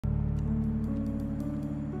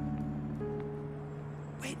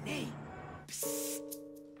Whitney! Psst!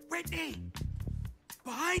 Whitney!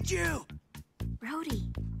 Behind you!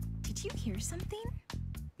 Brody, did you hear something?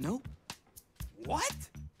 Nope. What?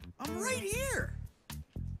 I'm right here!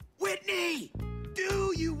 Whitney!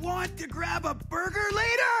 Do you want to grab a burger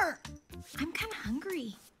later? I'm kind of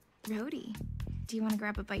hungry. Brody, do you want to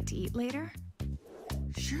grab a bite to eat later?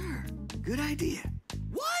 Sure. Good idea.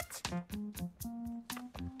 What?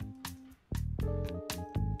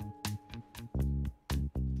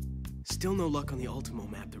 Still no luck on the Ultimo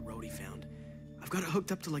map that Rhodey found. I've got it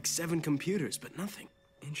hooked up to like 7 computers, but nothing.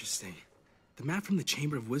 Interesting. The map from the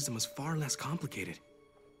Chamber of Wisdom was far less complicated.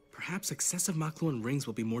 Perhaps excessive Makluan rings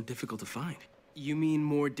will be more difficult to find. You mean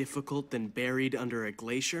more difficult than buried under a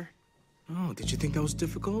glacier? Oh, did you think that was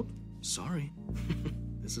difficult? Sorry.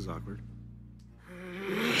 This is awkward.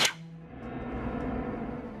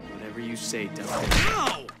 Whatever you say, Doug.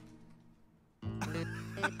 Ow!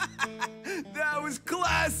 That was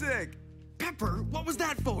classic! Pepper, what was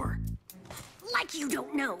that for? Like you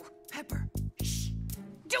don't know. Pepper,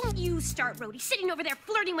 Don't you start, Rhodey, sitting over there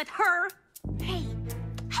flirting with her. Hey,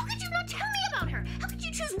 how could you not tell me about her? How could you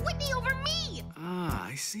choose Whitney over me? Ah,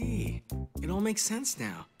 I see. It all makes sense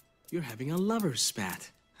now. You're having a lover's spat.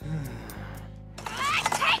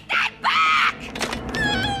 Take that back!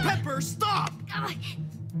 Pepper, stop!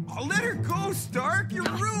 I'll let her go, Stark. You're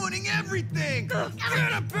ruining everything.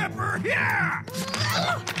 Get a Pepper, yeah!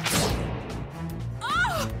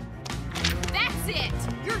 Oh! That's it.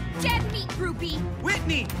 You're dead meat, groupie.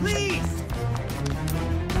 Whitney, please!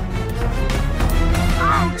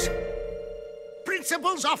 Out!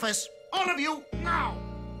 Principal's office. All of you, now!